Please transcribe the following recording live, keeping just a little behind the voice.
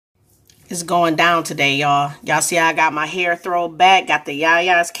It's going down today, y'all. Y'all see I got my hair thrown back, got the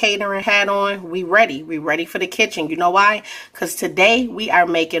YayasCatering hat on. We ready. We ready for the kitchen. You know why? Because today we are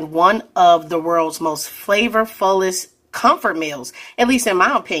making one of the world's most flavorfulest comfort meals. At least in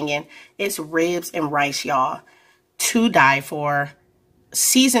my opinion. It's ribs and rice, y'all. To die for.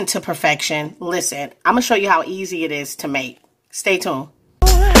 Seasoned to perfection. Listen, I'm going to show you how easy it is to make. Stay tuned.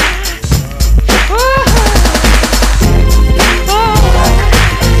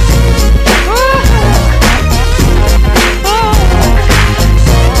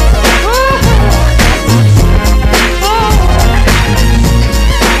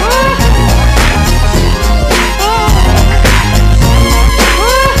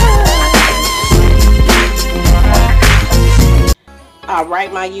 All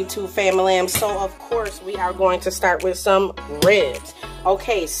right, my YouTube family. So of course we are going to start with some ribs.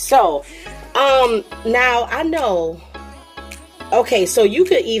 Okay, so now I know. Okay, so you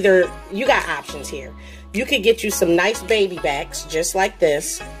could you got options here. You could get you some nice baby backs just like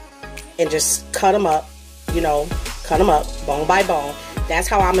this and just cut them up, you know, cut them up bone by bone. That's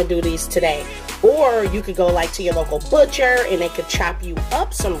how I'm gonna do these today. Or you could go like to your local butcher and they could chop you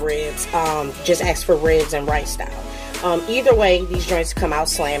up some ribs. Just ask for ribs and rice style. Either way, these joints come out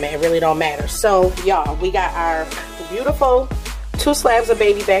slamming. It really don't matter. So, y'all, we got our beautiful 2 slabs of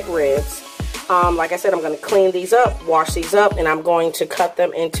baby back ribs. Like I said, I'm going to clean these up, wash these up, and I'm going to cut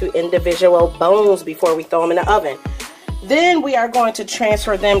them into individual bones before we throw them in the oven. Then we are going to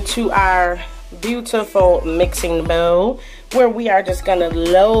transfer them to our beautiful mixing bowl, where we are just going to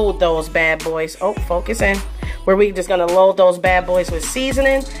load those bad boys. Oh, focus in. Where we just going to load those bad boys with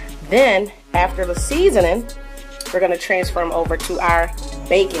seasoning. Then, after the seasoning, we're going to transfer them over to our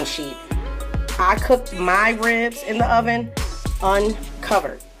baking sheet. I cooked my ribs in the oven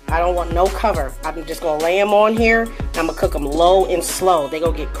uncovered. I don't want no cover. I'm just going to lay them on here. I'm going to cook them low and slow. They're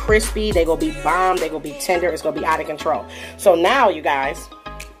going to get crispy. They're going to be bomb. They're going to be tender. It's going to be out of control. So now, you guys,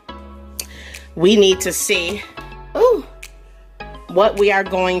 we need to see what we are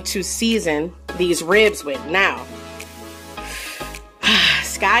going to season these ribs with. Now,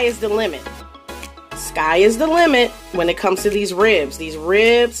 sky is the limit. Sky is the limit when it comes to these ribs. These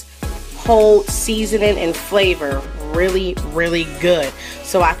ribs hold seasoning and flavor really, really good.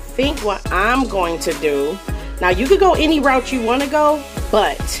 So I think what I'm going to do, now you could go any route you want to go,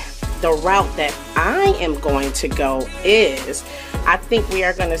 but the route that I am going to go is, I think we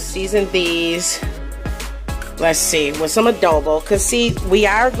are going to season these, let's see, with some adobo. Because see, we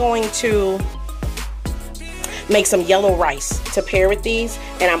are going to make some yellow rice to pair with these,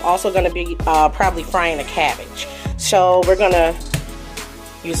 and I'm also going to be probably frying a cabbage. So we're going to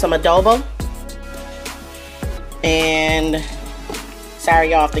use some adobo, and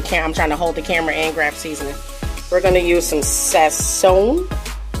sorry y'all, I'm trying to hold the camera and grab seasoning. We're going to use some sazon.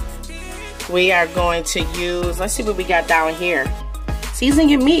 We are going to use, let's see what we got down here. Season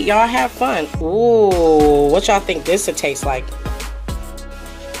your meat, y'all, have fun. Ooh, what y'all think this would taste like?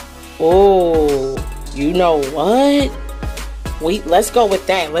 Ooh, you know what? Let's go with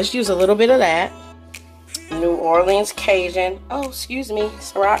that. Let's use a little bit of that. New Orleans Cajun. Oh, excuse me,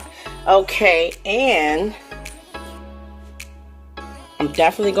 Ciroc. Okay, and I'm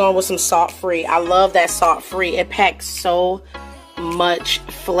definitely going with some salt-free. I love that salt-free. It packs so much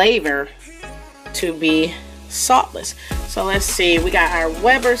flavor to be saltless. So let's see. We got our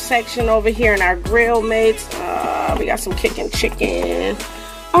Weber section over here and our grill mates. We got some kicking chicken.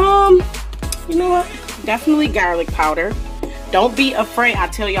 You know what? Definitely garlic powder. Don't be afraid. I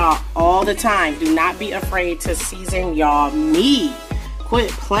tell y'all all the time, do not be afraid to season y'all meat.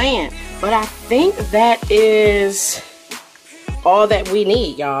 Quit playing. But I think that is all that we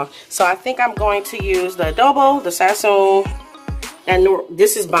need, y'all. So I think I'm going to use the adobo, the sazon, and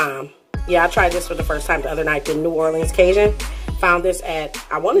this is bomb. Yeah, I tried this for the first time the other night, the New Orleans Cajun. Found this at,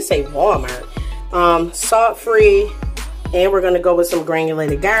 I want to say Walmart. Salt-free. And we're going to go with some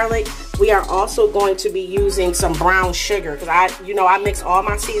granulated garlic. We are also going to be using some brown sugar, because I mix all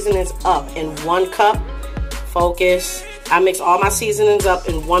my seasonings up in 1 cup. Focus. I mix all my seasonings up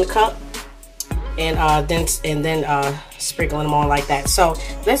in 1 cup, and then sprinkling them on like that. So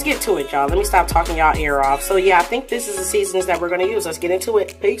let's get to it, y'all. Let me stop talking y'all ear off. So yeah, I think this is the seasonings that we're going to use. Let's get into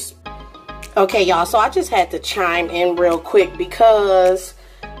it. Peace. Okay, y'all. So I just had to chime in real quick because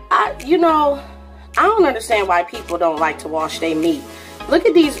I don't understand why people don't like to wash their meat. Look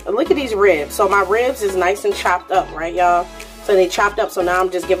at these ribs. So my ribs is nice and chopped up, right, y'all? So they chopped up. So now I'm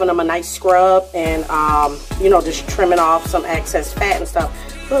just giving them a nice scrub and just trimming off some excess fat and stuff.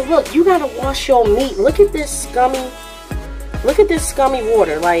 But look, you gotta wash your meat. Look at this scummy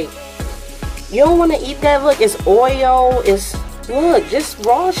water. Like, you don't want to eat that. Look, it's oil. Look, just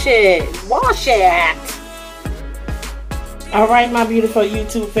wash it. Wash it. All right, my beautiful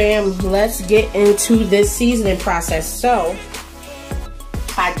YouTube fam, let's get into this seasoning process. So,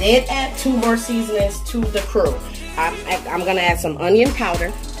 I did add 2 more seasonings to the crew. I'm gonna add some onion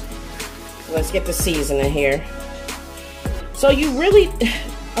powder. Let's get the seasoning here. So you really,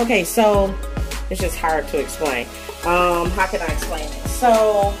 okay, so it's just hard to explain. How can I explain it?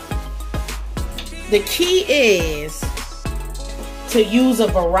 So, the key is to use a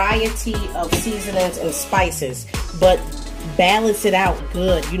variety of seasonings and spices, but balance it out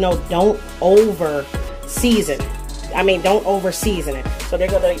good. You know, don't over season. I mean, don't over season it. So they're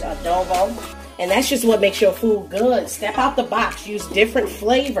gonna adobo, and that's just what makes your food good. Step out the box. Use different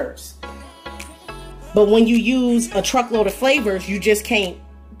flavors. But when you use a truckload of flavors, you just can't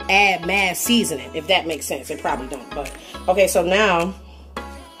add mad seasoning. If that makes sense, it probably don't. But okay, so now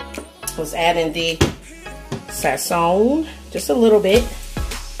let's add in the sazon, just a little bit.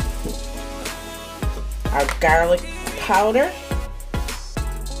 Our garlic powder.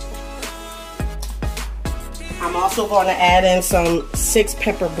 I'm also going to add in some 6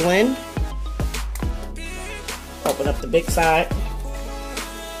 pepper blend. Open up the big side.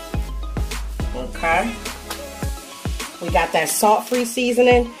 Okay. We got that salt-free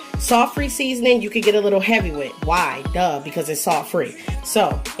seasoning. Salt-free seasoning, you could get a little heavy with. Why? Duh, because it's salt-free.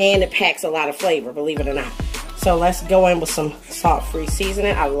 So, and it packs a lot of flavor, believe it or not. So let's go in with some salt-free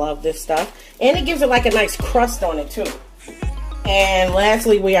seasoning. I love this stuff. And it gives it like a nice crust on it too. And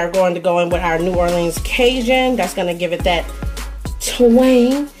lastly, we are going to go in with our New Orleans Cajun. That's going to give it that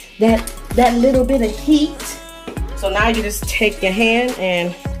twang, that little bit of heat. So now you just take your hand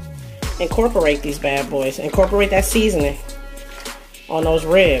and incorporate these bad boys. Incorporate that seasoning on those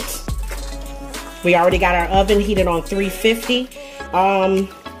ribs. We already got our oven heated on 350.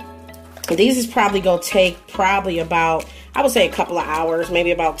 These is probably going to take about, I would say a couple of hours,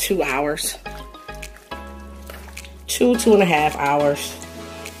 maybe about 2 hours. 2.5 hours.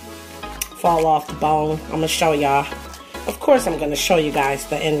 Fall off the bone. I'm going to show y'all. Of course, I'm going to show you guys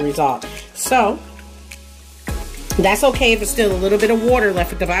the end result. So, that's okay if it's still a little bit of water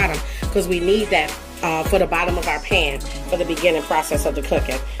left at the bottom, because we need that for the bottom of our pan for the beginning process of the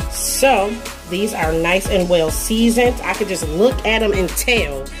cooking. So, these are nice and well seasoned. I could just look at them and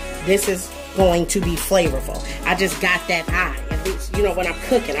tell this is going to be flavorful. I just got that eye. At least, you know, when I'm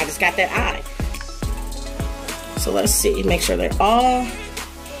cooking, I just got that eye. So let's see, make sure they're all,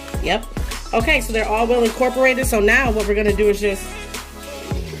 yep. Okay, so they're all well incorporated. So now what we're gonna do is just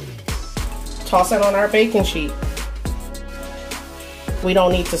toss it on our baking sheet. We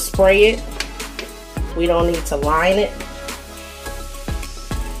don't need to spray it. We don't need to line it.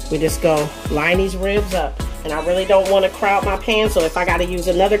 We just go line these ribs up. And I really don't want to crowd my pan, so if I gotta use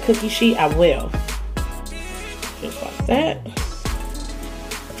another cookie sheet, I will. Just like that.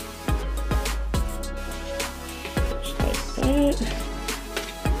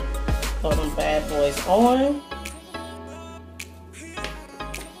 Throw them bad boys on.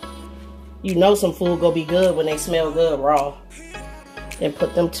 You know some food gonna be good when they smell good raw. Then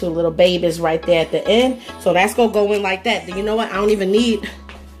put them 2 little babies right there at the end. So that's gonna go in like that. You know what? I don't even need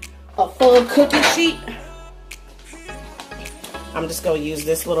a full cookie sheet. I'm just gonna use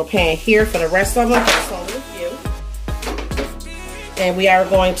this little pan here for the rest of them. Just on with you. And we are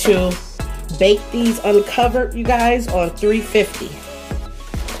going to bake these uncovered, you guys, on 350.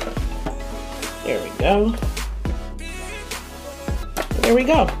 There we go. There we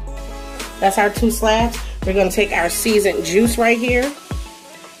go. That's our 2 slabs. We're gonna take our seasoned juice right here.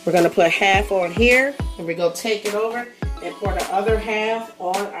 We're gonna put half on here, and we're gonna take it over and pour the other half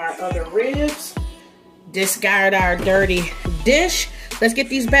on our other ribs. Discard our dirty dish. Let's get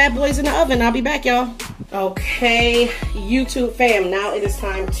these bad boys in the oven. I'll be back, y'all. Okay, YouTube fam, now it is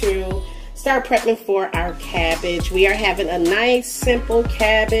time to start prepping for our cabbage. We are having a nice, simple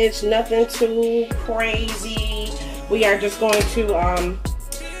cabbage, nothing too crazy. We are just going to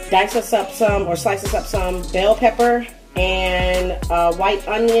slice us up some bell pepper and white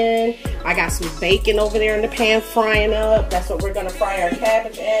onion. I got some bacon over there in the pan frying up. That's what we're gonna fry our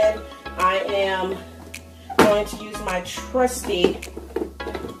cabbage in. I am going to use my trusty,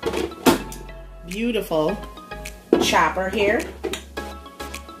 beautiful chopper here.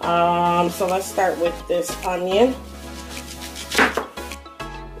 So let's start with this onion.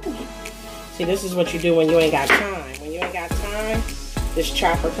 See, this is what you do when you ain't got time. When you ain't got time, this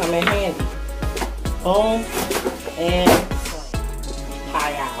chopper come in handy. Boom, and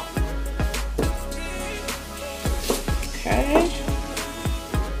pie out. Okay.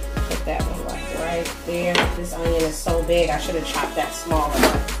 Put that one right there. This onion is so big, I should have chopped that smaller like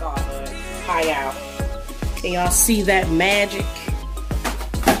I thought, but pie out. Can y'all see that magic?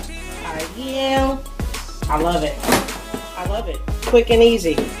 Yeah, I love it. I love it. Quick and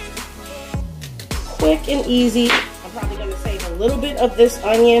easy. Quick and easy. I'm probably going to save a little bit of this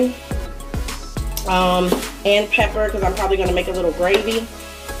onion and pepper because I'm probably going to make a little gravy.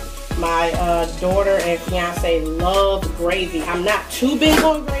 My daughter and fiance love gravy. I'm not too big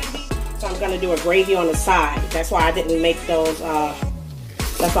on gravy, so I'm going to do a gravy on the side. That's why I didn't make those.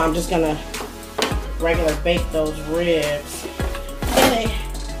 That's why I'm just going to regular bake those ribs in a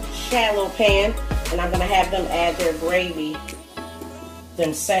shallow pan, and I'm going to have them add their gravy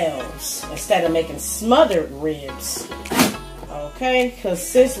themselves instead of making smothered ribs. Okay, because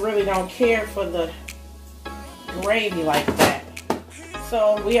sis really don't care for the gravy like that.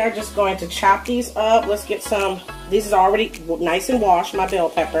 So we are just going to chop these up. Let's get some. This is already nice and washed, my bell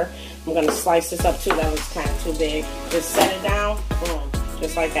pepper. I'm going to slice this up too. That looks kind of too big. Just set it down. Boom.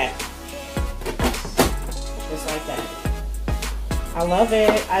 Just like that. Just like that. I love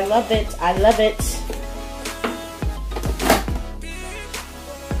it. I love it. I love it.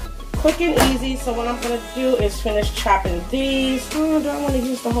 Quick and easy. So what I'm going to do is finish chopping these. Oh, do I want to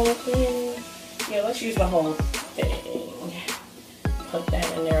use the whole thing? Yeah, let's use the whole thing. Put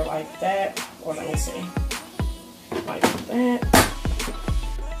that in there like that. Or let me see. Like that.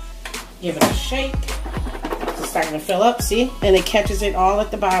 Give it a shake. It's starting to fill up, see? And it catches it all at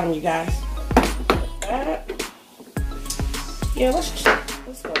the bottom, you guys. Like that. Yeah, let's go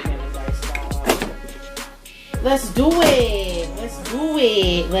ahead and dice that up. Let's do it. Let's do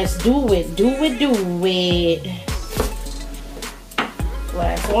it. Let's do it. Do it, do it.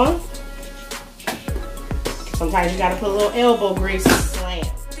 Last one. Sometimes you gotta put a little elbow grease. Slam.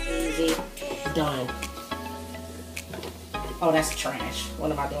 Easy. Done. Oh, that's trash.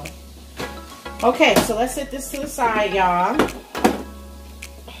 What am I doing? Okay, so let's set this to the side, y'all.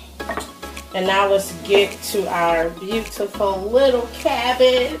 And now let's get to our beautiful little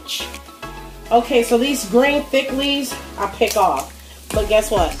cabbage. Okay, so these green thick leaves, I pick off. But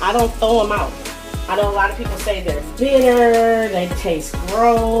guess what? I don't throw them out. I know a lot of people say they're bitter, they taste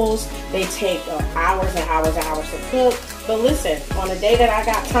gross, they take hours and hours and hours to cook. But listen, on the day that I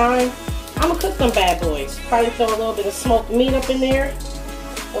got time, I'm going to cook them bad boys. Probably throw a little bit of smoked meat up in there,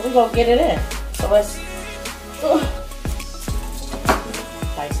 and we're going to get it in. So let's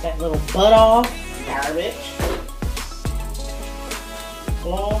dice that little butt off. Garbage.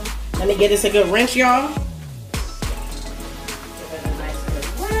 Well, let me get this a good rinse, y'all. Give it a nice good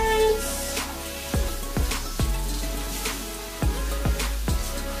rinse.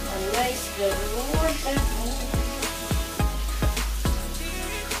 A nice good rinse.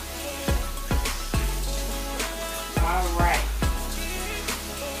 All right.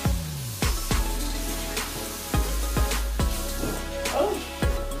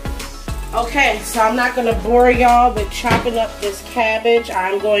 Okay, so I'm not going to bore y'all with chopping up this cabbage.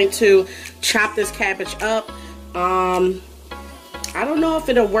 I'm going to chop this cabbage up. I don't know if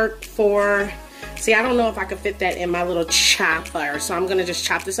it'll work for... See, I don't know if I can fit that in my little chopper. So I'm going to just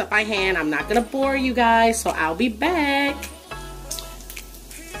chop this up by hand. I'm not going to bore you guys, so I'll be back.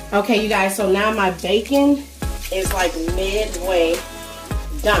 Okay, you guys, so now my bacon is like midway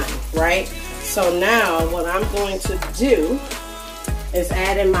done, right? So now what I'm going to do is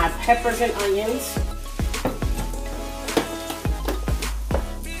add in my peppers and onions.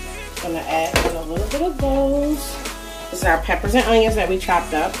 I'm gonna add in a little bit of those. This is our peppers and onions that we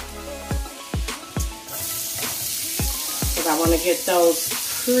chopped up. Because I want to get those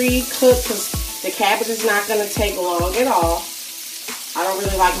pre-cooked because the cabbage is not gonna take long at all. I don't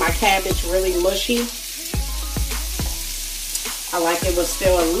really like my cabbage really mushy. I like it with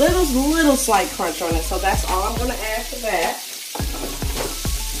still a little slight crunch on it. So that's all I'm gonna add to that.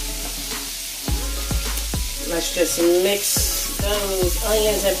 Let's just mix those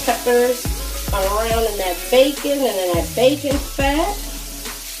onions and peppers around in that bacon and in that bacon fat.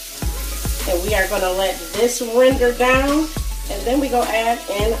 And we are going to let this render down. And then we go add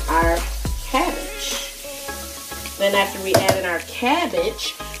in our cabbage. Then after we add in our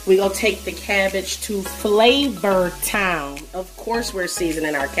cabbage, we go take the cabbage to Flavor Town. Of course we're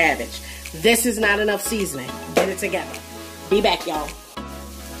seasoning our cabbage. This is not enough seasoning. Get it together. Be back, y'all.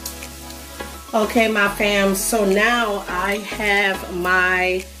 Okay, my fam, so now I have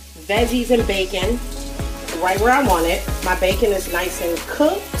my veggies and bacon right where I want it. My bacon is nice and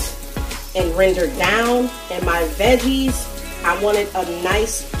cooked and rendered down, and my veggies, I wanted a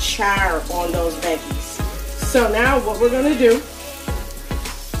nice char on those veggies. So now what we're gonna do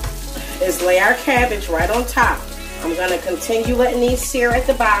is lay our cabbage right on top. I'm gonna continue letting these sear at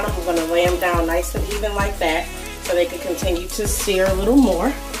the bottom. We're gonna lay them down nice and even like that so they can continue to sear a little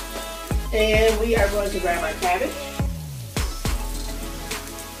more. And we are going to grab our cabbage.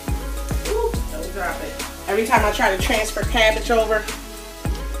 Every time I try to transfer cabbage over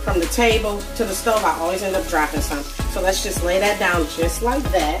from the table to the stove, I always end up dropping some. So let's just lay that down just like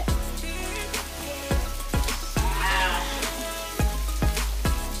that.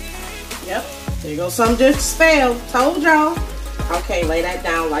 Yep, there goes some just failed. Told y'all. Okay, lay that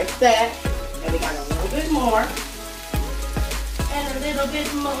down like that. And we got a little bit more. And a little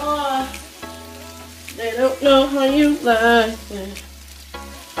bit more. They don't know how you like it.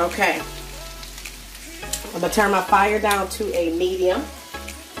 Okay. I'm going to turn my fire down to a medium.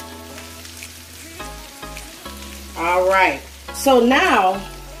 Alright. So now,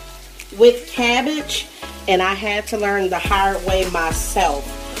 with cabbage, and I had to learn the hard way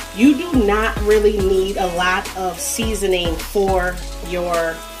myself, you do not really need a lot of seasoning for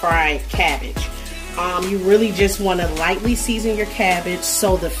your fried cabbage. You really just want to lightly season your cabbage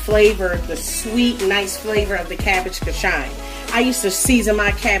so the flavor, the sweet, nice flavor of the cabbage could shine. I used to season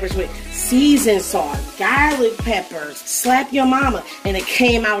my cabbage with seasoned salt, garlic peppers, slap your mama, and it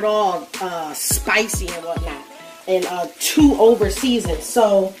came out all spicy and whatnot, and too over seasoned.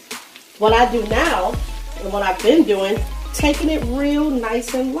 So what I do now, and what I've been doing, taking it real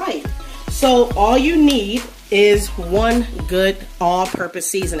nice and light. So all you need is one good all-purpose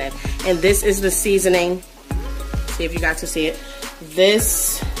seasoning, and this is the seasoning. See if you got to see it.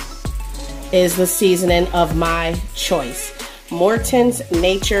 This is the seasoning of my choice, Morton's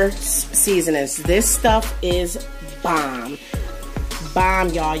Nature Seasonings. This stuff is bomb. Bomb,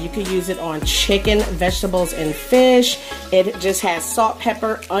 y'all. You can use it on chicken, vegetables, and fish. It just has salt,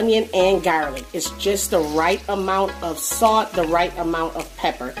 pepper, onion, and garlic. It's just the right amount of salt, the right amount of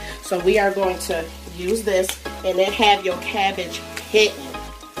pepper. So we are going to use this and then have your cabbage hitting.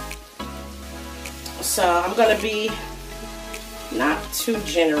 So I'm going to be not too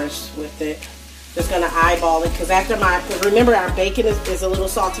generous with it. Just going to eyeball it, because remember our bacon is a little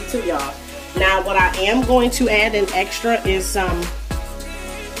salty too, y'all. Now what I am going to add in extra is some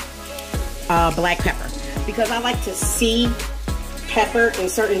black pepper, because I like to see pepper in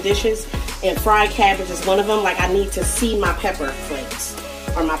certain dishes, and fried cabbage is one of them. Like, I need to see my pepper flakes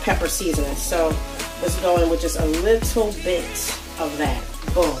or my pepper seasoning. So let's go in with just a little bit of that.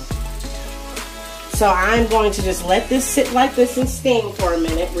 Boom. So I'm going to just let this sit like this and steam for a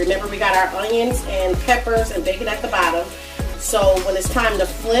minute. Remember, we got our onions and peppers and bacon at the bottom. So when it's time to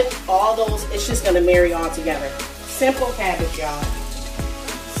flip, all those, it's just going to marry all together. Simple cabbage, y'all.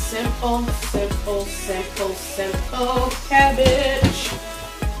 Simple, simple, simple, simple cabbage.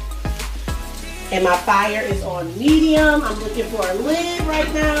 And my fire is on medium. I'm looking for a lid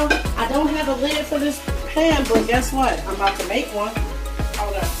right now. I don't have a lid for this pan, but guess what? I'm about to make one.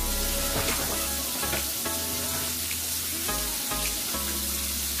 Hold up.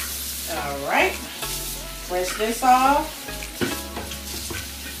 Alright. Rinse this off.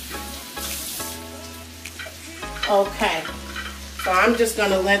 Okay. So I'm just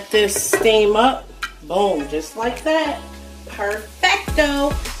going to let this steam up. Boom, just like that.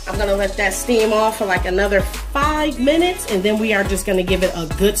 Perfecto. I'm going to let that steam off for like another 5 minutes, and then we are just going to give it a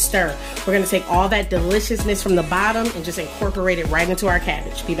good stir. We're going to take all that deliciousness from the bottom and just incorporate it right into our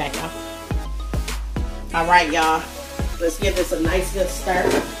cabbage. Be back, y'all. All right, y'all. Let's give this a nice good stir.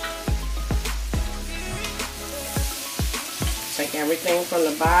 Take everything from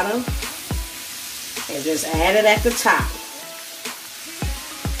the bottom and just add it at the top.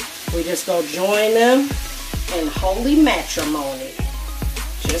 We just go join them in holy matrimony,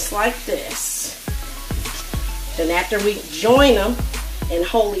 just like this. Then after we join them in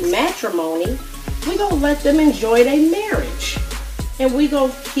holy matrimony, we gonna let them enjoy their marriage. And we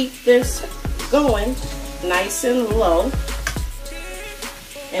gonna keep this going nice and low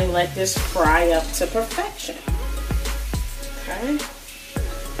and let this fry up to perfection. Okay?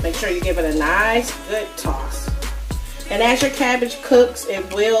 Make sure you give it a nice, good toss. And as your cabbage cooks,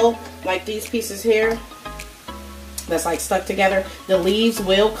 it will, like these pieces here, that's like stuck together, the leaves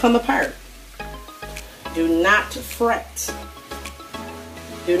will come apart. Do not fret.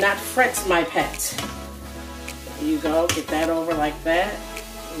 Do not fret, my pet. There you go, get that over like that.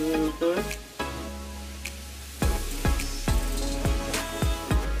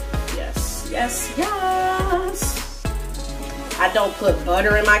 Yes, yes, yes. I don't put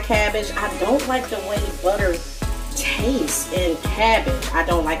butter in my cabbage. I don't like the way butter tastes in cabbage. I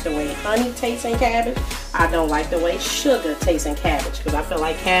don't like the way honey tastes in cabbage. I don't like the way sugar tastes in cabbage, because I feel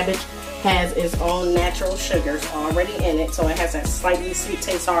like cabbage has its own natural sugars already in it, so it has that slightly sweet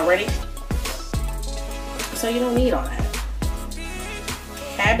taste already. So you don't need all that.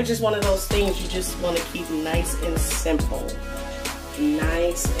 Cabbage is one of those things you just want to keep nice and simple.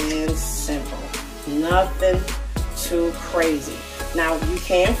 Nice and simple. Nothing too crazy. Now you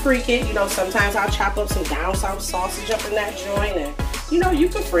can freak it. You know, sometimes I'll chop up some down south sausage up in that joint, and you know, you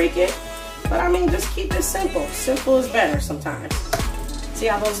can freak it. But I mean, just keep it simple. Simple is better sometimes. See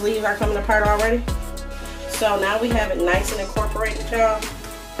how those leaves are coming apart already? So now we have it nice and incorporated, y'all.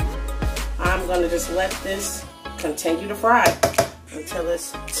 I'm gonna just let this continue to fry until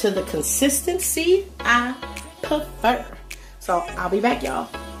it's to the consistency I prefer. So I'll be back, y'all.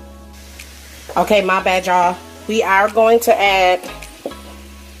 Okay, my bad, y'all. We are going to add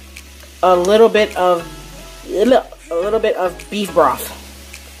a little bit of beef broth.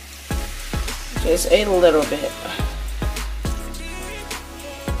 Just a little bit.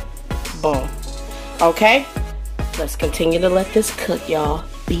 Boom. Okay, let's continue to let this cook, y'all.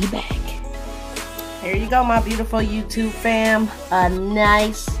 Be back. Here you go, my beautiful YouTube fam. A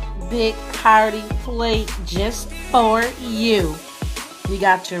nice big hearty plate just for you. You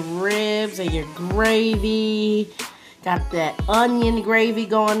got your ribs and your gravy. Got that onion gravy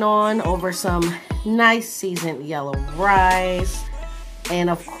going on over some nice seasoned yellow rice. And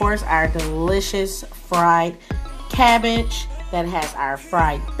of course, our delicious fried cabbage that has our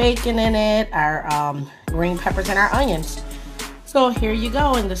fried bacon in it, our green peppers, and our onions. So here you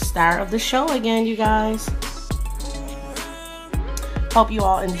go, and the star of the show again, you guys. Hope you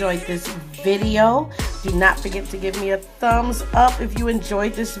all enjoyed this video. Do not forget to give me a thumbs up if you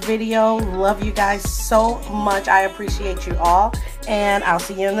enjoyed this video. Love you guys so much. I appreciate you all, and I'll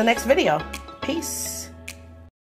see you in the next video. Peace.